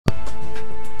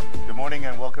morning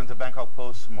and welcome to Bangkok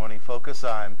Post Morning Focus.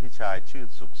 I'm Pichai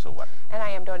Chutsuk-Sawat. And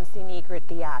I am Donsini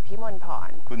Grittiya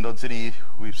Pimonpon. Kun Donsini,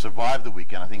 we've survived the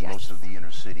weekend, I think most of the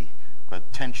inner city,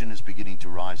 but tension is beginning to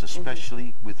rise,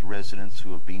 especially with residents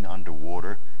who have been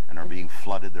underwater and are being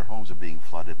flooded. Their homes are being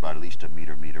flooded by at least a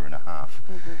meter and a half.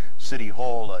 City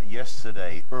Hall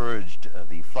yesterday urged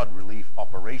the Flood Relief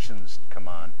Operations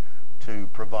Command to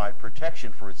provide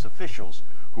protection for its officials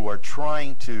who are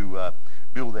trying to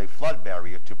build a flood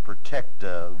barrier to protect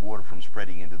water from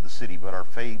spreading into the city, but are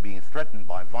being threatened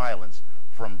by violence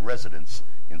from residents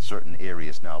in certain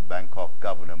areas. Now, Bangkok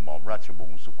Governor Mom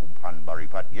Ratchabong Sukumpan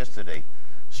Baripat yesterday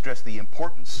stressed the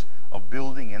importance of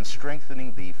building and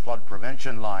strengthening the flood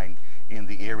prevention line in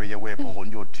the area where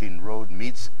Phahonyotin Road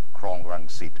meets Krong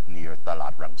Rangsit near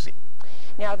Talat Rangsit.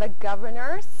 Now, the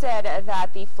governor said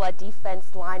that the flood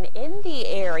defense line in the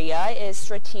area is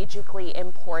strategically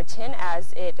important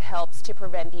as it helps to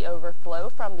prevent the overflow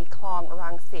from the Klong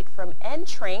Rangsit from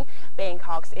entering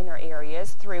Bangkok's inner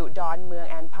areas through Don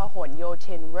Mueang and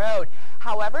Phahonyotin Road.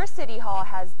 However, City Hall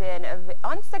has been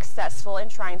unsuccessful in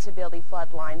trying to build the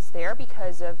flood lines there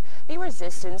because of the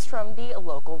resistance from the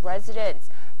local residents.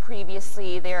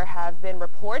 Previously, there have been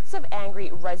reports of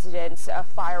angry residents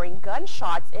firing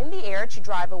gunshots in the air to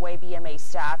drive away BMA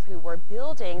staff who were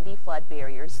building the flood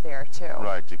barriers there too.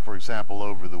 Right. For example,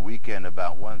 over the weekend,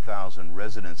 about 1,000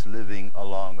 residents living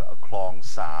along Klong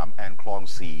Sam and Klong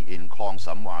Si in Klong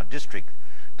Samwa district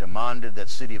demanded that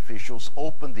city officials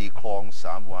open the Klong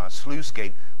Samwa sluice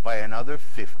gate by another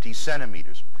 50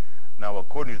 centimeters. Now,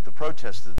 according to the protesters,